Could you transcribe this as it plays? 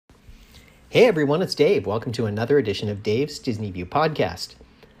Hey everyone, it's Dave. Welcome to another edition of Dave's Disney View podcast.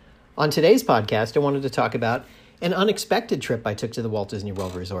 On today's podcast, I wanted to talk about an unexpected trip I took to the Walt Disney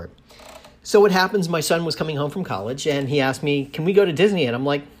World Resort. So what happens, my son was coming home from college and he asked me, can we go to Disney? And I'm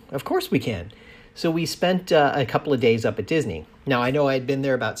like, of course we can. So we spent a couple of days up at Disney. Now, I know I had been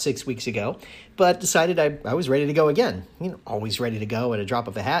there about 6 weeks ago, but decided I was ready to go again. Always ready to go at a drop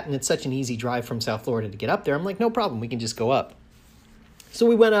of a hat, and it's such an easy drive from South Florida to get up there. I'm like, no problem, we can just go up. So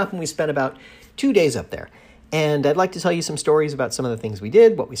we went up and we spent about 2 days up there. And I'd like to tell you some stories about some of the things we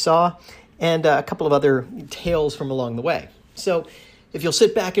did, what we saw, and a couple of other tales from along the way. So if you'll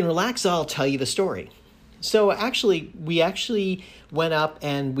sit back and relax, I'll tell you the story. So we actually went up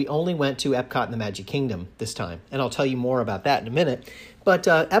and we only went to Epcot and the Magic Kingdom this time. And I'll tell you more about that in a minute. But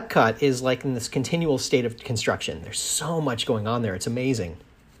Epcot is like in this continual state of construction. There's so much going on there. It's amazing.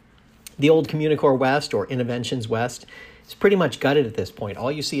 The old Communicore West or Innoventions West is pretty much gutted at this point.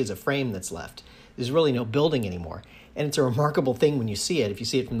 All you see is a frame that's left. There's really no building anymore. And it's a remarkable thing when you see it. If you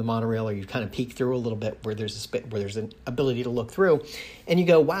see it from the monorail or you kind of peek through a little bit where there's an ability to look through, and you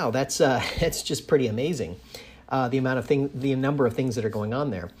go, wow, that's just pretty amazing. The number of things that are going on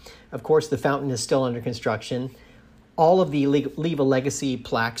there. Of course, the fountain is still under construction. All of the Leave a Legacy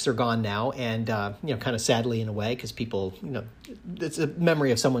plaques are gone now, and kind of sadly in a way, because people, it's a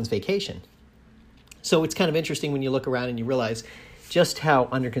memory of someone's vacation. So it's kind of interesting when you look around and you realize just how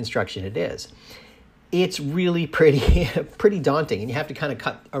under construction it is. It's really pretty daunting, and you have to kind of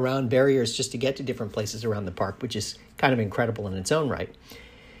cut around barriers just to get to different places around the park, which is kind of incredible in its own right.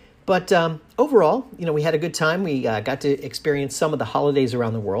 But overall, we had a good time. We got to experience some of the holidays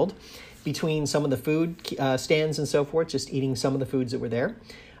around the world between some of the food stands and so forth, just eating some of the foods that were there.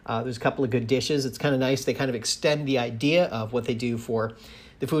 There's a couple of good dishes. It's kind of nice. They kind of extend the idea of what they do for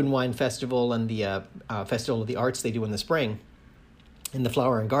the Food and Wine Festival and the Festival of the Arts they do in the spring, and the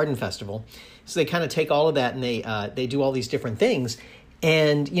Flower and Garden Festival. So they kind of take all of that and they do all these different things.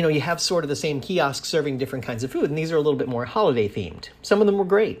 And, you have sort of the same kiosk serving different kinds of food. And these are a little bit more holiday themed. Some of them were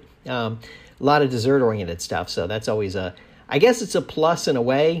great. A lot of dessert oriented stuff. So that's always I guess it's a plus in a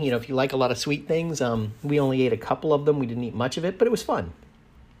way. If you like a lot of sweet things, we only ate a couple of them. We didn't eat much of it, but it was fun.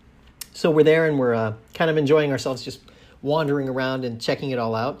 So we're there and we're kind of enjoying ourselves, just wandering around and checking it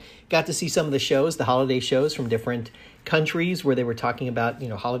all out. Got to see some of the shows, the holiday shows from different countries where they were talking about,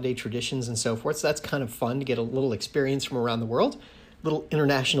 holiday traditions and so forth. So that's kind of fun to get a little experience from around the world, a little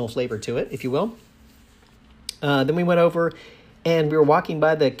international flavor to it, if you will. Then we went over and we were walking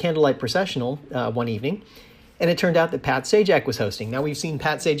by the Candlelight Processional one evening, and it turned out that Pat Sajak was hosting. Now, we've seen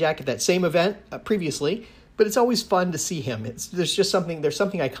Pat Sajak at that same event previously, but it's always fun to see him. There's something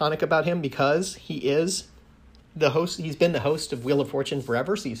iconic about him because he is the host. He's been the host of Wheel of Fortune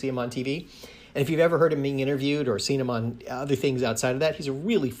forever, so you see him on TV. And if you've ever heard him being interviewed or seen him on other things outside of that, he's a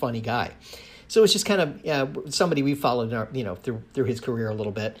really funny guy. So it's just kind of somebody we followed, through his career a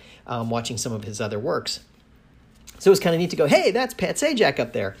little bit, watching some of his other works. So it was kind of neat to go, hey, that's Pat Sajak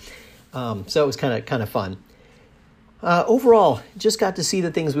up there. So it was kind of fun. Overall, just got to see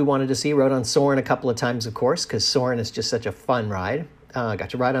the things we wanted to see. Rode on Soarin' a couple of times, of course, because Soarin' is just such a fun ride. Got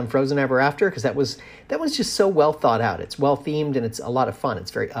to ride on Frozen Ever After because that was just so well thought out. It's well themed and it's a lot of fun.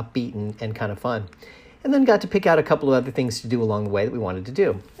 It's very upbeat and kind of fun. And then got to pick out a couple of other things to do along the way that we wanted to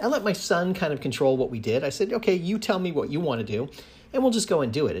do. I let my son kind of control what we did. I said, okay, you tell me what you want to do and we'll just go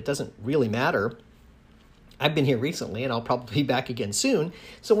and do it. It doesn't really matter. I've been here recently and I'll probably be back again soon.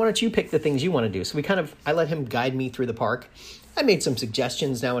 So why don't you pick the things you want to do? So I let him guide me through the park. I made some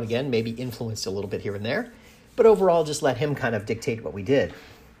suggestions now and again, maybe influenced a little bit here and there. But overall, just let him kind of dictate what we did.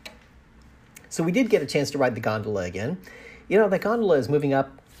 So we did get a chance to ride the gondola again. The gondola is moving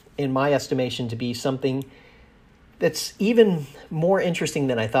up, in my estimation, to be something that's even more interesting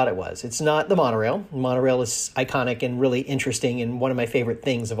than I thought it was. It's not the monorail. The monorail is iconic and really interesting and one of my favorite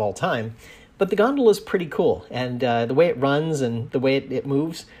things of all time. But the gondola is pretty cool. And the way it runs and the way it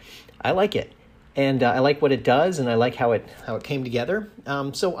moves, I like it. And I like what it does, and I like how it came together.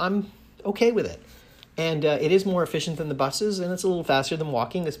 So I'm okay with it. And it is more efficient than the buses, and it's a little faster than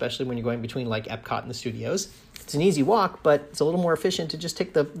walking, especially when you're going between like Epcot and the studios. It's an easy walk, but it's a little more efficient to just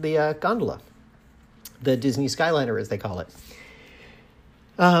take the gondola, the Disney Skyliner, as they call it.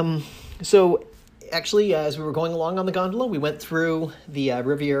 So actually, as we were going along on the gondola, we went through the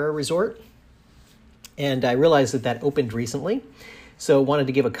Riviera Resort, and I realized that opened recently. So wanted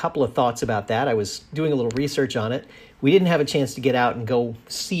to give a couple of thoughts about that. I was doing a little research on it. We didn't have a chance to get out and go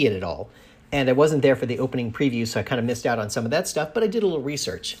see it at all. And I wasn't there for the opening preview, so I kind of missed out on some of that stuff, but I did a little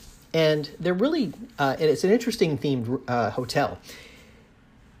research. And they're really, it's an interesting themed hotel.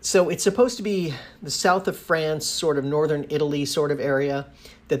 So it's supposed to be the south of France, sort of northern Italy sort of area.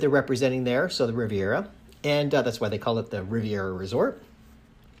 that they're representing there, so the Riviera, and that's why they call it the Riviera Resort.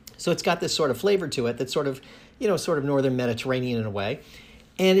 So it's got this sort of flavor to it that's sort of northern Mediterranean in a way.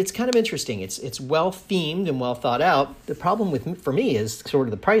 And it's kind of interesting. It's well themed and well thought out. The problem for me is sort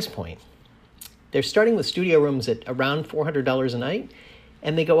of the price point. They're starting with studio rooms at around $400 a night,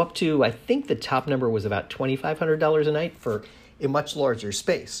 and they go up to, I think the top number was about $2,500 a night for a much larger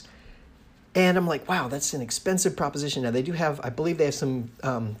space. And I'm like, wow, that's an expensive proposition. Now, they do have, I believe they have some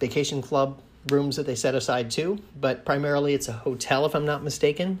vacation club rooms that they set aside too, but primarily it's a hotel, if I'm not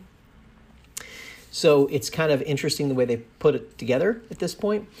mistaken. So it's kind of interesting the way they put it together at this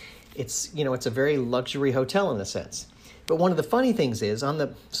point. It's a very luxury hotel in a sense. But one of the funny things is on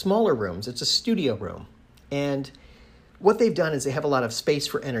the smaller rooms, it's a studio room. And what they've done is they have a lot of space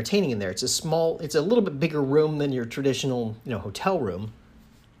for entertaining in there. It's a little bit bigger room than your traditional, hotel room.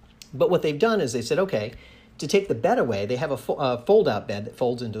 But what they've done is they said, okay, to take the bed away, they have a fold-out bed that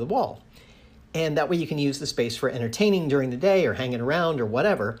folds into the wall. And that way you can use the space for entertaining during the day or hanging around or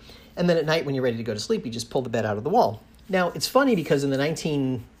whatever. And then at night when you're ready to go to sleep, you just pull the bed out of the wall. Now, it's funny because into the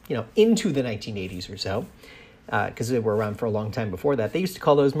 1980s or so, because they were around for a long time before that, they used to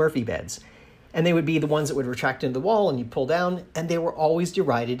call those Murphy beds. And they would be the ones that would retract into the wall and you pull down, and they were always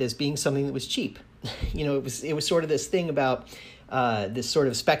derided as being something that was cheap. It was sort of this thing about this sort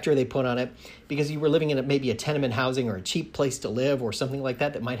of specter they put on it, because you were living in maybe a tenement housing or a cheap place to live or something like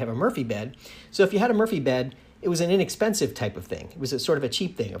that might have a Murphy bed. So if you had a Murphy bed, it was an inexpensive type of thing. It was a sort of a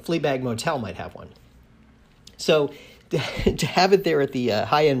cheap thing. A Fleabag motel might have one. So to have it there at the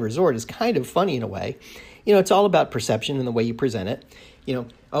high-end resort is kind of funny in a way. It's all about perception and the way you present it.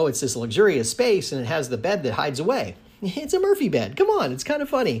 It's this luxurious space and it has the bed that hides away. It's a Murphy bed. Come on, it's kind of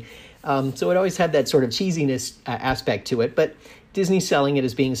funny. So it always had that sort of cheesiness aspect to it, but Disney's selling it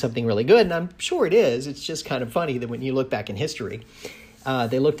as being something really good, and I'm sure it is. It's just kind of funny that when you look back in history,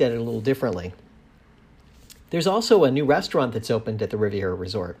 they looked at it a little differently. There's also a new restaurant that's opened at the Riviera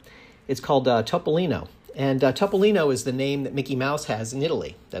Resort. It's called Topolino. And Topolino is the name that Mickey Mouse has in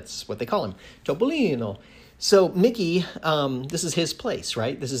Italy. That's what they call him, Topolino. So Mickey, this is his place,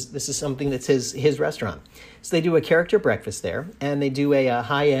 right? This is something that's his restaurant. So they do a character breakfast there, and they do a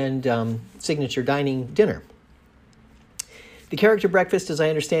high-end signature dining dinner. The character breakfast, as I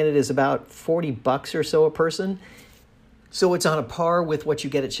understand it, is about $40 or so a person. So it's on a par with what you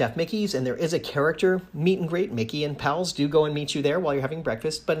get at Chef Mickey's, and there is a character meet and greet. Mickey and pals do go and meet you there while you're having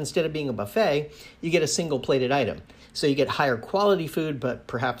breakfast, but instead of being a buffet, you get a single plated item. So you get higher quality food, but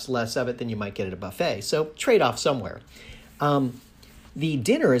perhaps less of it than you might get at a buffet. So trade-off somewhere. The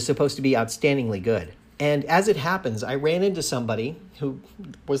dinner is supposed to be outstandingly good. And as it happens, I ran into somebody who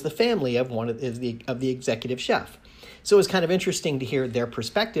was the family of one of the executive chef. So it was kind of interesting to hear their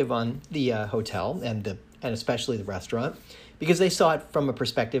perspective on the hotel and especially the restaurant, because they saw it from a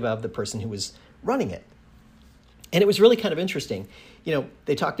perspective of the person who was running it. And it was really kind of interesting.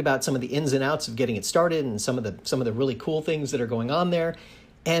 They talked about some of the ins and outs of getting it started and some of the really cool things that are going on there.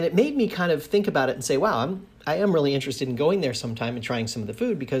 And it made me kind of think about it and say, wow, I am really interested in going there sometime and trying some of the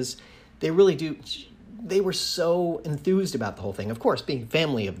food, because they were so enthused about the whole thing. Of course, being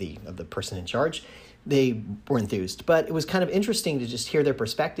family of the person in charge, they were enthused. But it was kind of interesting to just hear their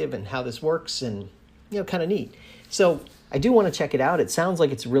perspective and how this works, and kind of neat. So I do want to check it out. It sounds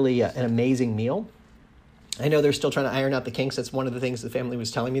like it's really an amazing meal. I know they're still trying to iron out the kinks. That's one of the things the family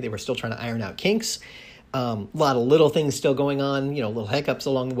was telling me. They were still trying to iron out kinks. A lot of little things still going on, little hiccups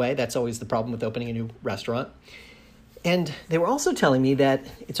along the way. That's always the problem with opening a new restaurant. And they were also telling me that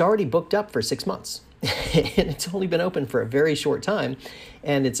it's already booked up for 6 months. And it's only been open for a very short time,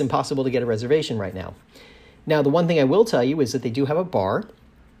 and it's impossible to get a reservation right now. Now, the one thing I will tell you is that they do have a bar.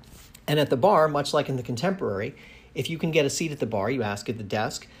 And at the bar, much like in the Contemporary, if you can get a seat at the bar, you ask at the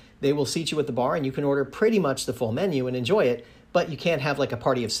desk, they will seat you at the bar and you can order pretty much the full menu and enjoy it, but you can't have like a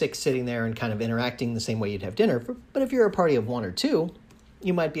party of 6 sitting there and kind of interacting the same way you'd have dinner. But if you're a party of 1 or 2,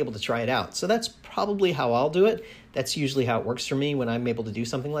 you might be able to try it out. So that's probably how I'll do it. That's usually how it works for me when I'm able to do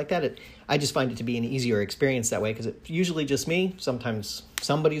something like that. I just find it to be an easier experience that way, because it's usually just me. Sometimes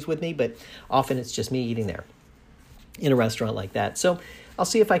somebody's with me, but often it's just me eating there in a restaurant like that. So I'll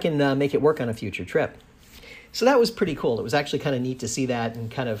see if I can make it work on a future trip. So that was pretty cool. It was actually kind of neat to see that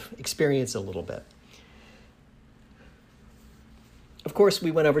and kind of experience it a little bit. Of course, we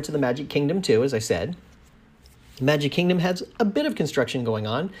went over to the Magic Kingdom too, as I said. Magic Kingdom has a bit of construction going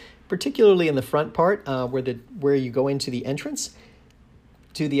on, particularly in the front part where you go into the entrance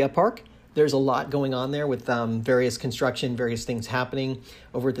to the park. There's a lot going on there with various construction, various things happening.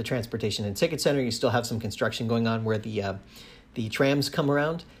 Over at the Transportation and Ticket Center, you still have some construction going on where the trams come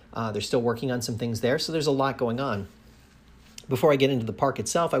around. They're still working on some things there, so there's a lot going on. Before I get into the park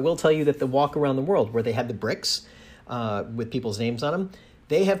itself, I will tell you that the walk around the world, where they had the bricks with people's names on them,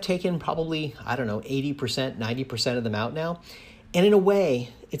 they have taken probably, 80%, 90% of them out now. And in a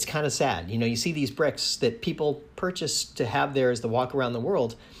way, it's kind of sad. You see these bricks that people purchase to have there as the walk around the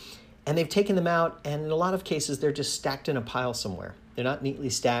world, and they've taken them out, and in a lot of cases, they're just stacked in a pile somewhere. They're not neatly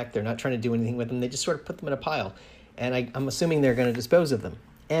stacked. They're not trying to do anything with them. They just sort of put them in a pile. And I'm assuming they're going to dispose of them.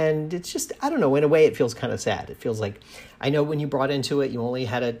 And it's just, I don't know, in a way, it feels kind of sad. It feels like, I know when you brought into it, you only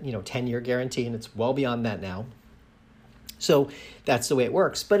had a 10-year guarantee, and it's well beyond that now. So that's the way it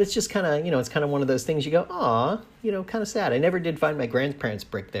works. But it's just kind of, it's kind of one of those things you go, aw, kind of sad. I never did find my grandparents'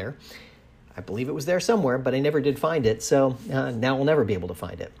 brick there. I believe it was there somewhere, but I never did find it. So now we'll never be able to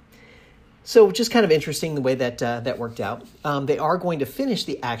find it. So just kind of interesting the way that that worked out. They are going to finish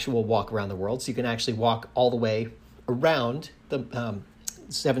the actual walk around the world, so you can actually walk all the way around the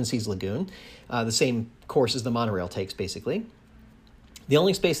Seven Seas Lagoon, the same course as the monorail takes, basically. The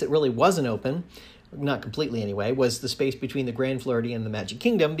only space that really wasn't open, not completely anyway, was the space between the Grand Floridian and the Magic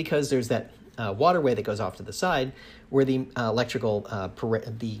Kingdom, because there's that waterway that goes off to the side where the electrical, what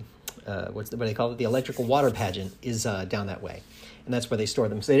do they call it? The electrical water pageant is down that way. And that's where they store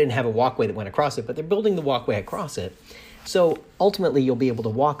them. So they didn't have a walkway that went across it, but they're building the walkway across it. So ultimately, you'll be able to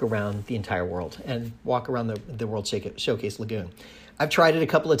walk around the entire world and walk around the World Showcase Lagoon. I've tried it a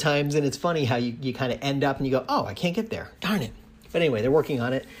couple of times, and it's funny how you kind of end up and you go, oh, I can't get there. Darn it. But anyway, they're working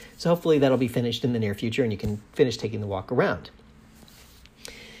on it. So hopefully that'll be finished in the near future, and you can finish taking the walk around.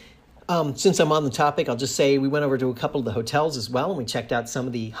 Since I'm on the topic, I'll just say we went over to a couple of the hotels as well, and we checked out some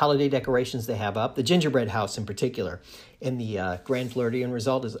of the holiday decorations they have up. The gingerbread house in particular in the Grand Floridian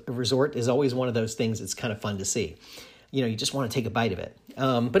Resort is always one of those things that's kind of fun to see. You just want to take a bite of it.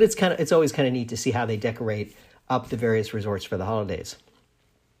 But it's always kind of neat to see how they decorate up the various resorts for the holidays.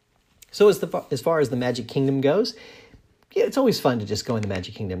 So as far as the Magic Kingdom goes, yeah, it's always fun to just go in the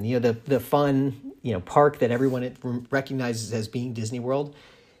Magic Kingdom. The fun, park that everyone recognizes as being Disney World.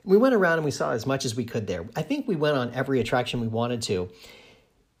 We went around and we saw as much as we could there. I think we went on every attraction we wanted to. It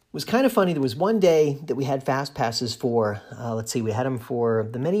was kind of funny. There was one day that we had fast passes for, we had them for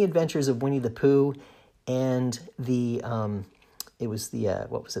the Many Adventures of Winnie the Pooh and the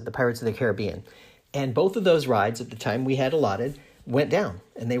Pirates of the Caribbean. And both of those rides at the time we had allotted went down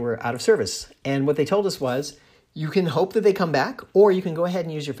and they were out of service. And what they told us was, you can hope that they come back, or you can go ahead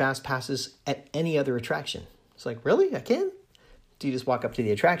and use your fast passes at any other attraction. It's like, really? I can? Do you just walk up to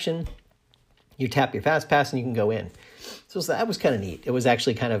the attraction, you tap your fast pass, and you can go in? So that was kind of neat. It was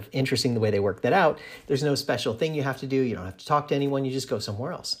actually kind of interesting the way they worked that out. There's no special thing you have to do. You don't have to talk to anyone. You just go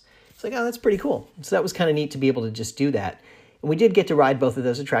somewhere else. It's like, oh, that's pretty cool. So that was kind of neat to be able to just do that. And we did get to ride both of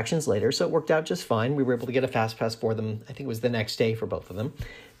those attractions later, so it worked out just fine. We were able to get a fast pass for them. I think it was the next day for both of them.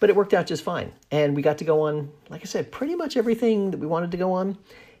 But it worked out just fine. And we got to go on, like I said, pretty much everything that we wanted to go on.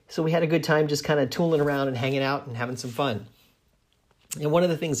 So we had a good time just kind of tooling around and hanging out and having some fun. And one of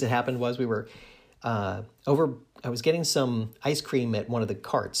the things that happened was we were I was getting some ice cream at one of the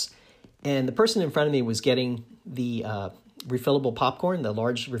carts. And the person in front of me was getting the refillable popcorn, the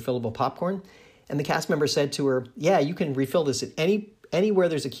large refillable popcorn. And the cast member said to her, yeah, you can refill this at anywhere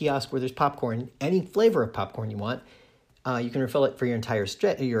there's a kiosk where there's popcorn, any flavor of popcorn you want. You can refill it for your entire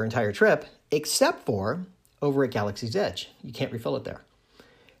trip, except for over at Galaxy's Edge. You can't refill it there.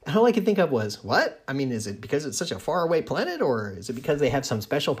 And all I could think of was, what? I mean, is it because it's such a faraway planet, or is it because they have some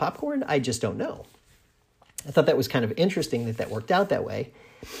special popcorn? I just don't know. I thought that was kind of interesting that worked out that way.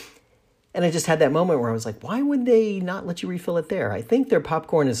 And I just had that moment where I was like, why would they not let you refill it there? I think their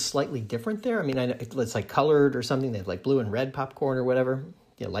popcorn is slightly different there. I mean, I know it's like colored or something. They have like blue and red popcorn or whatever,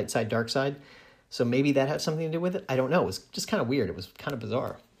 light side, dark side. So maybe that has something to do with it. I don't know. It was just kind of weird. It was kind of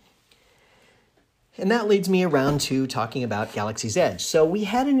bizarre. And that leads me around to talking about Galaxy's Edge. So we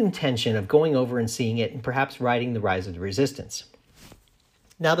had an intention of going over and seeing it and perhaps riding the Rise of the Resistance.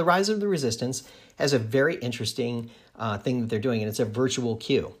 Now, the Rise of the Resistance has a very interesting thing that they're doing, and it's a virtual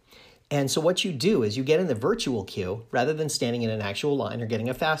queue. And so what you do is you get in the virtual queue rather than standing in an actual line or getting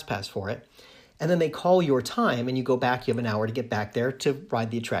a fast pass for it. And then they call your time and you go back. You have an hour to get back there to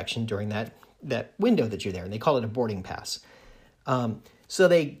ride the attraction during that window that you're there. And they call it a boarding pass. So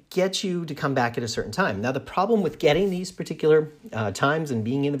they get you to come back at a certain time. Now, the problem with getting these particular times and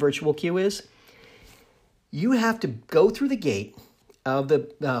being in the virtual queue is you have to go through the gate of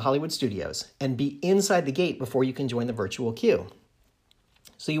the Hollywood Studios and be inside the gate before you can join the virtual queue.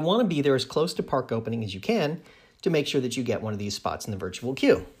 So you want to be there as close to park opening as you can to make sure that you get one of these spots in the virtual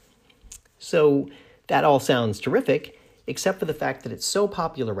queue. So that all sounds terrific, except for the fact that it's so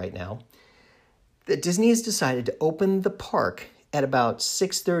popular right now that Disney has decided to open the park at about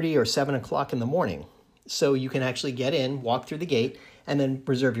 6:30 or 7 o'clock in the morning, So you can actually get in, walk through the gate, and then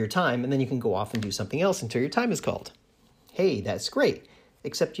reserve your time, and then you can go off and do something else until your time is called. Hey, that's great,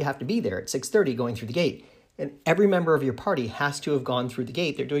 except you have to be there at 6:30 going through the gate. And every member of your party has to have gone through the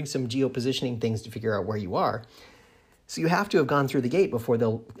gate. They're doing some geopositioning things to figure out where you are. So you have to have gone through the gate before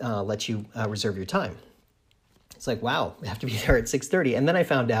they'll let you reserve your time. It's like, wow, we have to be there at 6:30. And then I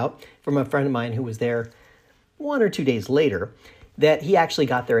found out from a friend of mine who was there 1 or 2 days later that he actually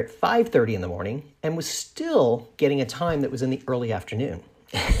got there at 5:30 in the morning and was still getting a time that was in the early afternoon.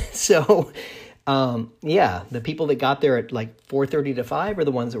 So, the people that got there at like 4:30 to 5 are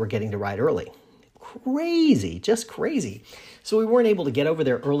the ones that were getting to ride early. Crazy, just crazy. So we weren't able to get over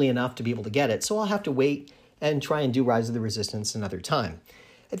there early enough to be able to get it. So I'll have to wait and try and do Rise of the Resistance another time.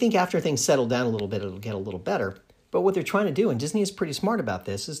 I think after things settle down a little bit, it'll get a little better. But what they're trying to do, and Disney is pretty smart about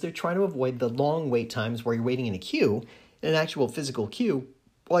this, is they're trying to avoid the long wait times where you're waiting in a queue, in an actual physical queue,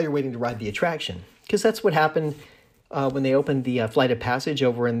 while you're waiting to ride the attraction. Because that's what happened when they opened the Flight of Passage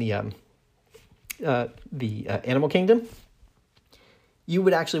over in the Animal Kingdom. You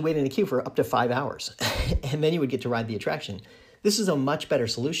would actually wait in a queue for up to 5 hours, and then you would get to ride the attraction. This is a much better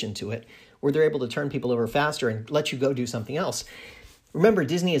solution to it, where they're able to turn people over faster and let you go do something else. Remember,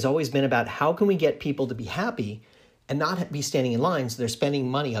 Disney has always been about how can we get people to be happy and not be standing in line so they're spending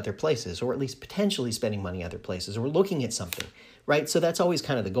money other places, or at least potentially spending money other places, or looking at something, right? So that's always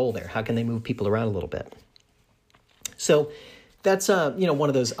kind of the goal there. How can they move people around a little bit? So that's one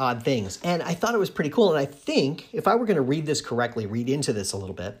of those odd things. And I thought it was pretty cool. And I think if I were going to read this correctly, read into this a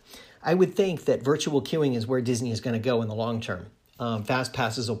little bit, I would think that virtual queuing is where Disney is going to go in the long term. Fast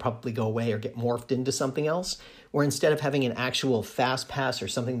passes will probably go away or get morphed into something else, where instead of having an actual fast pass or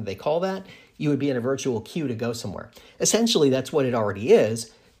something that they call that, you would be in a virtual queue to go somewhere. Essentially, that's what it already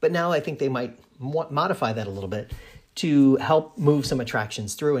is, but now I think they might modify that a little bit to help move some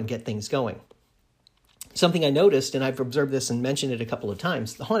attractions through and get things going. Something I noticed, and I've observed this and mentioned it a couple of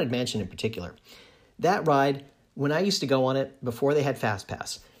times, the Haunted Mansion in particular. That ride, when I used to go on it before they had Fast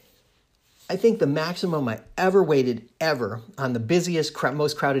Pass, I think the maximum I ever waited ever on the busiest,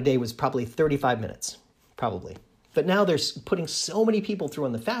 most crowded day was probably 35 minutes, probably. But now they're putting so many people through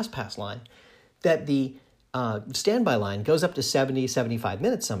on the Fast Pass line that the standby line goes up to 70, 75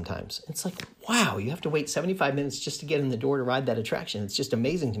 minutes sometimes. It's like, wow, you have to wait 75 minutes just to get in the door to ride that attraction. It's just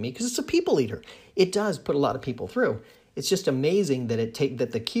amazing to me because it's a people eater. It does put a lot of people through. It's just amazing that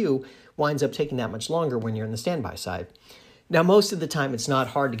that the queue winds up taking that much longer when you're in the standby side. Now, most of the time, it's not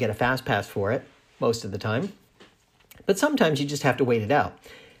hard to get a Fast Pass for it, most of the time. But sometimes you just have to wait it out.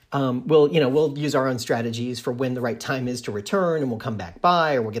 We'll use our own strategies for when the right time is to return, and we'll come back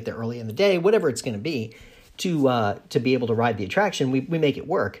by, or we'll get there early in the day, whatever it's going to be, to be able to ride the attraction. We make it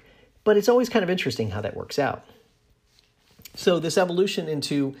work. But it's always kind of interesting how that works out. So this evolution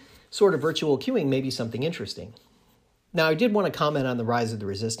into sort of virtual queuing may be something interesting. Now, I did want to comment on the Rise of the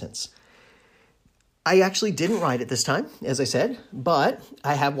Resistance. I actually didn't ride it this time, as I said, but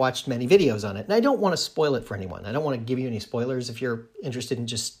I have watched many videos on it. And I don't want to spoil it for anyone. I don't want to give you any spoilers. If you're interested in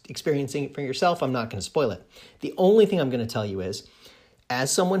just experiencing it for yourself, I'm not going to spoil it. The only thing I'm going to tell you is,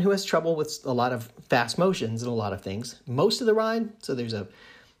 as someone who has trouble with a lot of fast motions and a lot of things, most of the ride, so there's a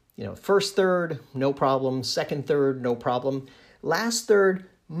first third, no problem. Second third, no problem. Last third,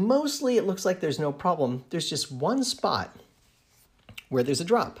 mostly it looks like there's no problem. There's just one spot where there's a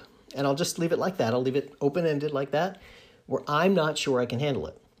drop. And I'll just leave it like that. I'll leave it open-ended like that, where I'm not sure I can handle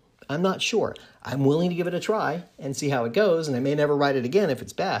it. I'm not sure. I'm willing to give it a try and see how it goes, and I may never ride it again if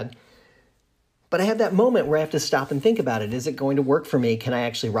it's bad. But I have that moment where I have to stop and think about it. Is it going to work for me? Can I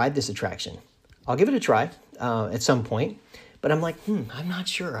actually ride this attraction? I'll give it a try at some point, but I'm like, I'm not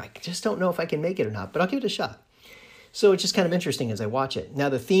sure. I just don't know if I can make it or not, but I'll give it a shot. So it's just kind of interesting as I watch it. Now,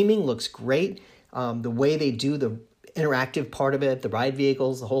 the theming looks great. The way they do the interactive part of it, the ride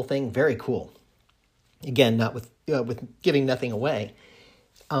vehicles, the whole thing, very cool. Again, not with giving nothing away.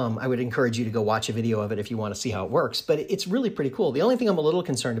 I would encourage you to go watch a video of it if you want to see how it works, but it's really pretty cool. The only thing I'm a little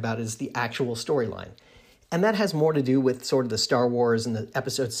concerned about is the actual storyline. And that has more to do with sort of the Star Wars and the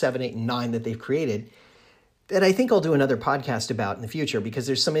episodes 7, 8, and 9 that they've created that I think I'll do another podcast about in the future, because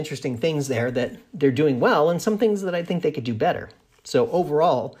there's some interesting things there that they're doing well and some things that I think they could do better. So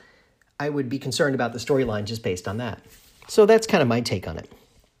overall, I would be concerned about the storyline just based on that. So that's kind of my take on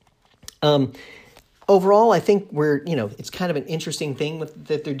it. Overall, I think it's kind of an interesting thing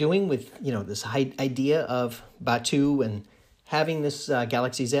that they're doing with, this idea of Batuu and having this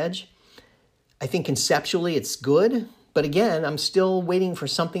Galaxy's Edge. I think conceptually it's good, but again, I'm still waiting for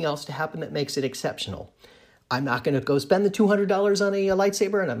something else to happen that makes it exceptional. I'm not going to go spend the $200 on a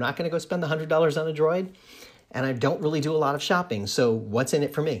lightsaber, and I'm not going to go spend the $100 on a droid, and I don't really do a lot of shopping, so what's in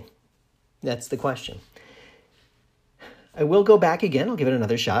it for me? That's the question. I will go back again. I'll give it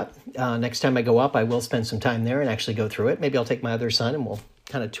another shot. Next time I go up, I will spend some time there and actually go through it. Maybe I'll take my other son and we'll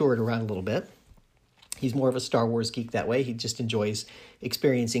kind of tour it around a little bit. He's more of a Star Wars geek that way. He just enjoys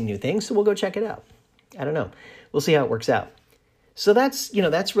experiencing new things, so we'll go check it out. I don't know. We'll see how it works out. So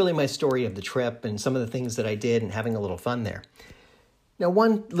that's really my story of the trip and some of the things that I did and having a little fun there. Now,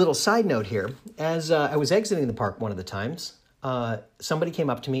 one little side note here. As I was exiting the park one of the times, somebody came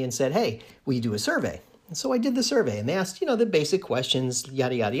up to me and said, "Hey, will you do a survey?" And so I did the survey, and they asked, the basic questions,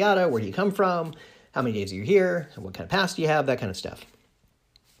 yada, yada, yada. Where do you come from? How many days are you here? What kind of pass do you have? That kind of stuff.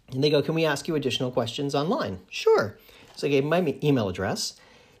 And they go, "Can we ask you additional questions online?" Sure. So I gave them my email address,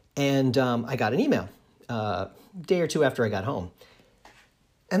 and I got an email a day or two after I got home.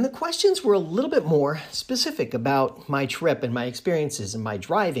 And the questions were a little bit more specific about my trip and my experiences and my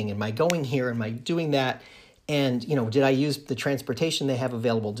driving and my going here and my doing that. And, did I use the transportation they have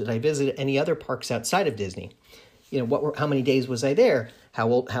available? Did I visit any other parks outside of Disney? How many days was I there?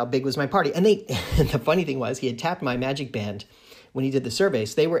 How big was my party? And the funny thing was, he had tapped my Magic Band when he did the survey.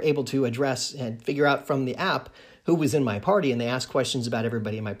 So they were able to address and figure out from the app who was in my party. And they asked questions about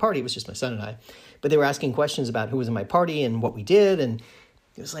everybody in my party. It was just my son and I. But they were asking questions about who was in my party and what we did. And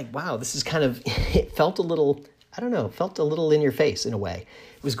it was like, wow, this is kind of, it felt a little, felt a little in your face in a way.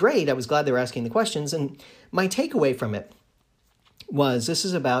 It was great. I was glad they were asking the questions. And my takeaway from it was this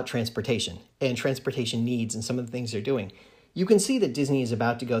is about transportation and transportation needs and some of the things they're doing. You can see that Disney is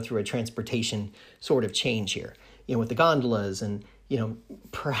about to go through a transportation sort of change here, with the gondolas and,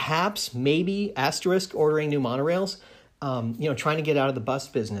 perhaps maybe asterisk ordering new monorails, trying to get out of the bus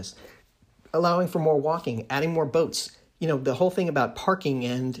business, allowing for more walking, adding more boats, the whole thing about parking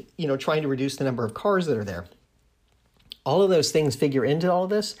and, trying to reduce the number of cars that are there. All of those things figure into all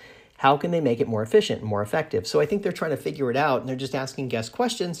of this. How can they make it more efficient and more effective? So I think they're trying to figure it out, and they're just asking guests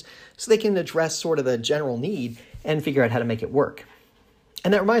questions so they can address sort of the general need and figure out how to make it work.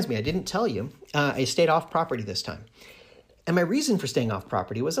 And that reminds me, I didn't tell you, I stayed off property this time. And my reason for staying off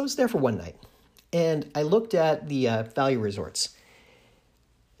property was I was there for one night. And I looked at the value resorts.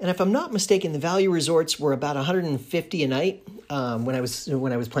 And if I'm not mistaken, the value resorts were about $150 a night when I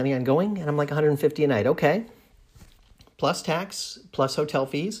was planning on going. And I'm like, $150 a night, okay. Plus tax, plus hotel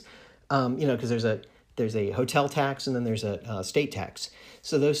fees, because there's a hotel tax and then there's a state tax.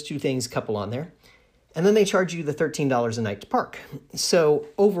 So those two things couple on there. And then they charge you the $13 a night to park. So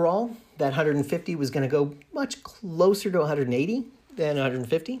overall, that 150 was going to go much closer to 180 than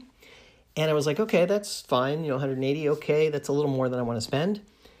 150. And I was like, okay, that's fine. 180, okay, that's a little more than I want to spend.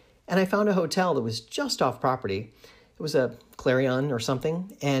 And I found a hotel that was just off property. It was a Clarion or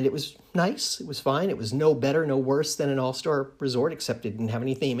something, and it was nice. It was fine. It was no better, no worse than an all-star resort, except it didn't have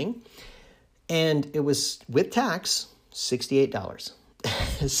any theming. And it was, with tax, $68.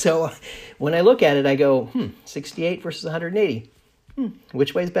 So when I look at it, I go, 68 versus 180.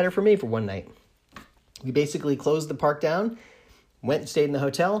 Which way is better for me for one night? We basically closed the park down, went and stayed in the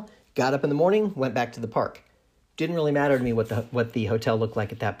hotel, got up in the morning, went back to the park. Didn't really matter to me what the hotel looked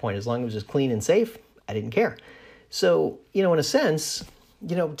like at that point. As long as it was just clean and safe, I didn't care. So, in a sense,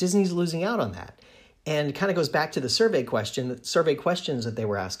 Disney's losing out on that. And it kind of goes back to the survey questions that they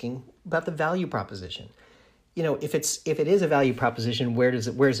were asking about the value proposition. If it is a value proposition, where does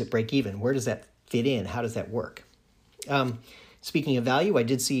it break even? Where does that fit in? How does that work? Speaking of value, I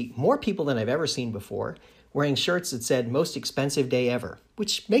did see more people than I've ever seen before wearing shirts that said most expensive day ever,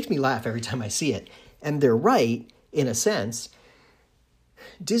 which makes me laugh every time I see it. And they're right, in a sense.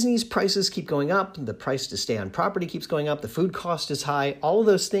 Disney's prices keep going up. The price to stay on property keeps going up. The food cost is high. All of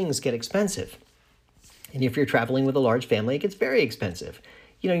those things get expensive. And if you're traveling with a large family, it gets very expensive.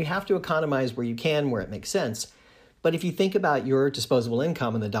 You have to economize where you can, where it makes sense. But if you think about your disposable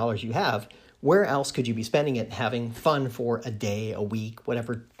income and the dollars you have, where else could you be spending it having fun for a day, a week,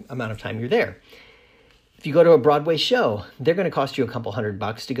 whatever amount of time you're there? If you go to a Broadway show, they're going to cost you a couple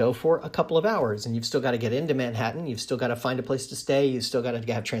 $100 to go for a couple of hours, and you've still got to get into Manhattan. You've still got to find a place to stay. You've still got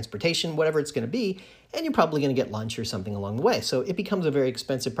to have transportation, whatever it's going to be, and you're probably going to get lunch or something along the way. So it becomes a very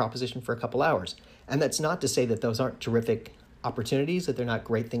expensive proposition for a couple hours. And that's not to say that those aren't terrific opportunities, that they're not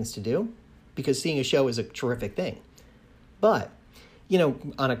great things to do, because seeing a show is a terrific thing. But,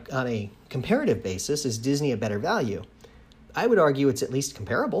 on a comparative basis, is Disney a better value? I would argue it's at least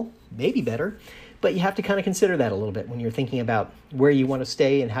comparable, maybe better. But you have to kind of consider that a little bit when you're thinking about where you want to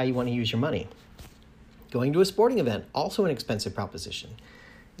stay and how you want to use your money. Going to a sporting event, also an expensive proposition.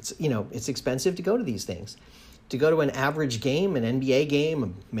 It's expensive to go to these things. To go to an average game, an NBA game,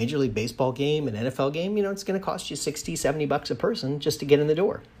 a Major League Baseball game, an NFL game, it's going to cost you $60, $70 a person just to get in the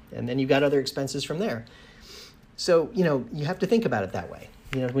door. And then you've got other expenses from there. So, you have to think about it that way.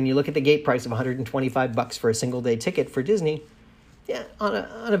 You know, when you look at the gate price of $125 for a single day ticket for Disney, yeah, on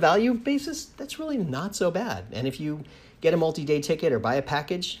a value basis, that's really not so bad. And if you get a multi-day ticket or buy a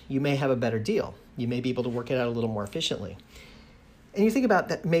package, you may have a better deal. You may be able to work it out a little more efficiently. And you think about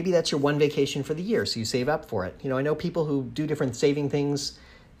that, maybe that's your one vacation for the year, so you save up for it. You know, I know people who do different saving things.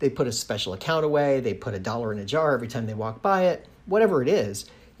 They put a special account away, they put $1 in a jar every time they walk by it, whatever it is.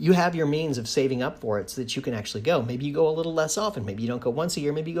 You have your means of saving up for it so that you can actually go. Maybe you go a little less often. Maybe you don't go once a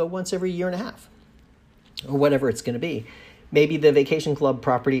year. Maybe you go once every year and a half, or whatever it's going to be. Maybe the vacation club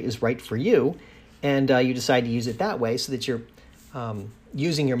property is right for you, and you decide to use it that way so that you're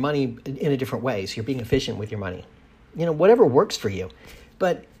using your money in a different way, so you're being efficient with your money. You know, whatever works for you.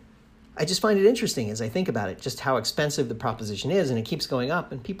 But I just find it interesting as I think about it, just how expensive the proposition is, and it keeps going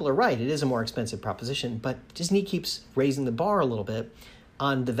up, and people are right. It is a more expensive proposition, but Disney keeps raising the bar a little bit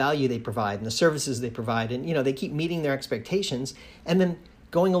on the value they provide and the services they provide. And, you know, they keep meeting their expectations and then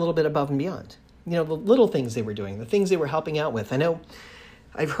going a little bit above and beyond. You know, the little things they were doing, the things they were helping out with. I know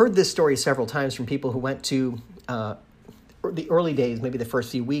I've heard this story several times from people who went to the early days, maybe the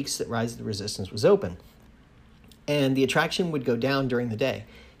first few weeks that Rise of the Resistance was open. And the attraction would go down during the day.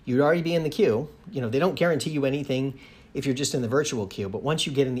 You'd already be in the queue. You know, they don't guarantee you anything if you're just in the virtual queue. But once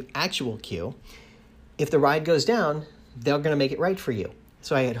you get in the actual queue, if the ride goes down, they're going to make it right for you.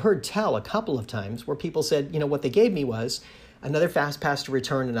 So I had heard tell a couple of times where people said, you know, what they gave me was another fast pass to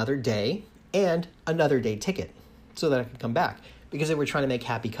return another day and another day ticket so that I could come back, because they were trying to make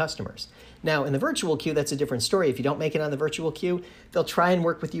happy customers. Now, in the virtual queue, that's a different story. If you don't make it on the virtual queue, they'll try and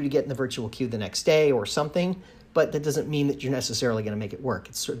work with you to get in the virtual queue the next day or something, but that doesn't mean that you're necessarily going to make it work.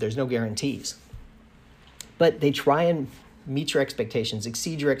 There's no guarantees. But they try and meet your expectations,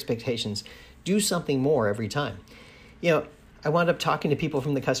 exceed your expectations, do something more every time. You know, I wound up talking to people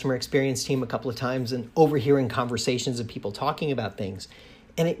from the customer experience team a couple of times and overhearing conversations of people talking about things.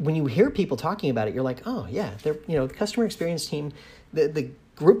 And when you hear people talking about it, you're like, oh, yeah, they're, you know, the customer experience team, the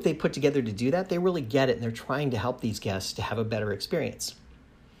group they put together to do that, they really get it, and they're trying to help these guests to have a better experience.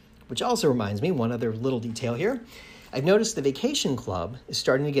 Which also reminds me, one other little detail here. I've noticed the Vacation Club is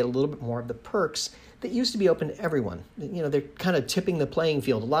starting to get a little bit more of the perks that used to be open to everyone. You know, they're kind of tipping the playing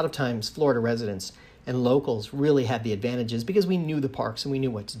field. A lot of times, Florida residents and locals really had the advantages because we knew the parks and we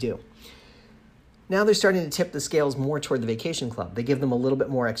knew what to do. Now they're starting to tip the scales more toward the Vacation Club. They give them a little bit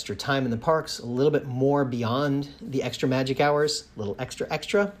more extra time in the parks, a little bit more beyond the extra magic hours, a little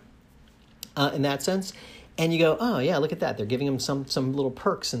extra in that sense. And you go, oh yeah, look at that. They're giving them some little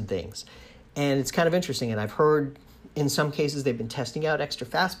perks and things. And it's kind of interesting. And I've heard in some cases they've been testing out extra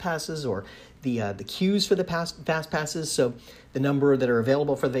fast passes or the queues for the fast passes. So the number that are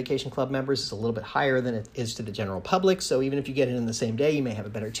available for the Vacation Club members is a little bit higher than it is to the general public. So even if you get in the same day, you may have a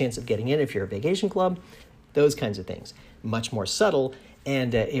better chance of getting in if you're a Vacation Club. Those kinds of things. Much more subtle,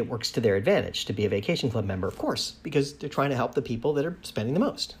 and it works to their advantage to be a Vacation Club member, of course, because they're trying to help the people that are spending the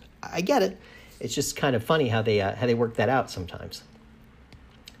most. I get it. It's just kind of funny how they work that out sometimes.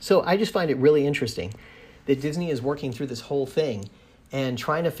 So I just find it really interesting that Disney is working through this whole thing and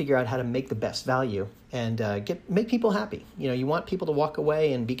trying to figure out how to make the best value and make people happy. You know, you want people to walk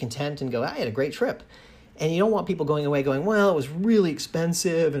away and be content and go, I had a great trip. And you don't want people going away going, well, it was really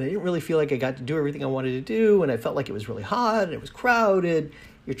expensive and I didn't really feel like I got to do everything I wanted to do and I felt like it was really hot and it was crowded.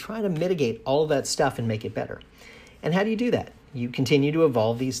 You're trying to mitigate all of that stuff and make it better. And how do you do that? You continue to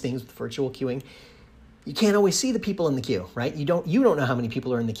evolve these things with virtual queuing. You can't always see the people in the queue, right? You don't know how many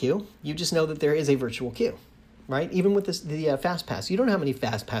people are in the queue. You just know that there is a virtual queue, right? Even with the Fast Pass, you don't know how many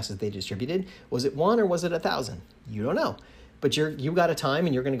Fast Passes they distributed. Was it 1 or was it 1,000? You don't know. But you got a time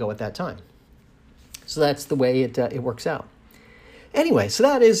and you're going to go at that time. So that's the way it works out. Anyway, so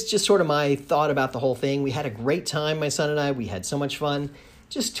that is just sort of my thought about the whole thing. We had a great time, my son and I. We had so much fun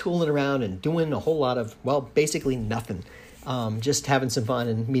just tooling around and doing a whole lot of, well, basically nothing. Just having some fun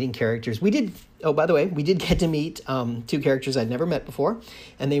and meeting characters. By the way, we did get to meet 2 characters I'd never met before,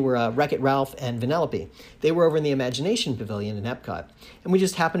 and they were Wreck-It Ralph and Vanellope. They were over in the Imagination Pavilion in Epcot, and we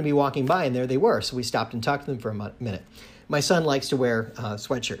just happened to be walking by, and there they were, so we stopped and talked to them for a minute. My son likes to wear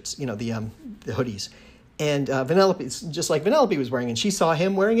sweatshirts, you know, the hoodies, and Vanellope, just like Vanellope was wearing, and she saw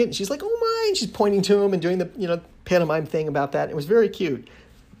him wearing it, and she's like, oh my, and she's pointing to him and doing the, pantomime thing about that. It was very cute.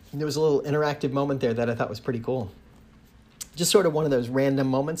 And there was a little interactive moment there that I thought was pretty cool. Just sort of one of those random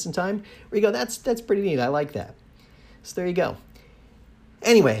moments in time where you go, that's pretty neat. I like that. So there you go.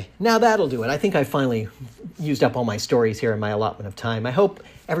 Anyway, now that'll do it. I think I finally used up all my stories here in my allotment of time. I hope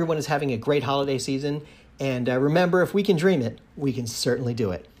everyone is having a great holiday season. And remember, if we can dream it, we can certainly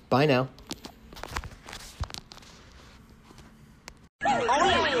do it. Bye now. Ole!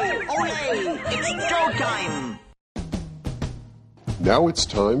 Ole! It's showtime! Now it's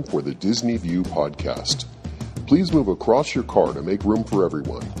time for the Disney View podcast. Please move across your car to make room for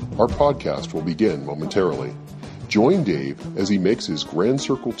everyone. Our podcast will begin momentarily. Join Dave as he makes his Grand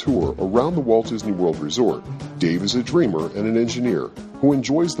Circle tour around the Walt Disney World Resort. Dave is a dreamer and an engineer who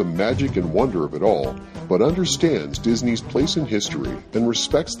enjoys the magic and wonder of it all, but understands Disney's place in history and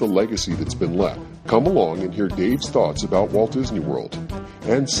respects the legacy that's been left. Come along and hear Dave's thoughts about Walt Disney World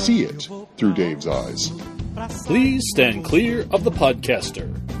and see it through Dave's eyes. Please stand clear of the podcaster.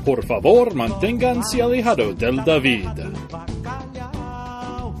 Por favor, manténganse alejado del David.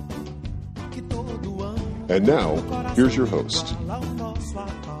 And now, here's your host.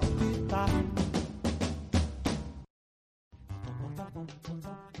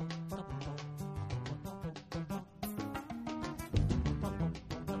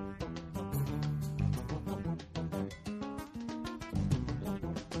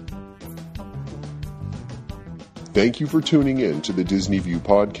 Thank you for tuning in to the Disney View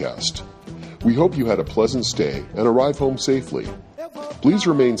podcast. We hope you had a pleasant stay and arrive home safely. Please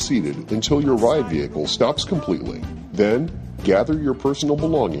remain seated until your ride vehicle stops completely. Then, gather your personal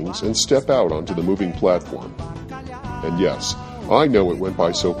belongings and step out onto the moving platform. And yes, I know it went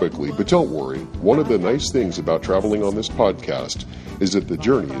by so quickly, but don't worry. One of the nice things about traveling on this podcast is that the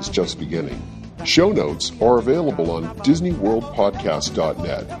journey is just beginning. Show notes are available on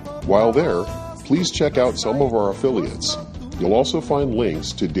DisneyWorldPodcast.net. While there, please check out some of our affiliates. You'll also find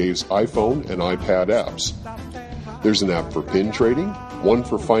links to Dave's iPhone and iPad apps. There's an app for pin trading, one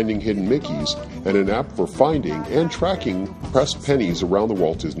for finding hidden Mickeys, and an app for finding and tracking pressed pennies around the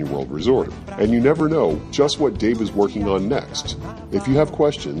Walt Disney World Resort. And you never know just what Dave is working on next. If you have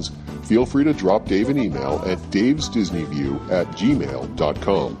questions, feel free to drop Dave an email at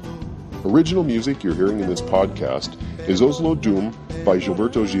davesdisneyview@gmail.com. Original music you're hearing in this podcast is Oslo Doom by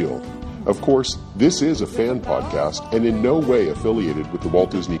Gilberto Gil. Of course, this is a fan podcast and in no way affiliated with the Walt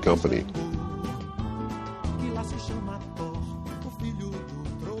Disney Company.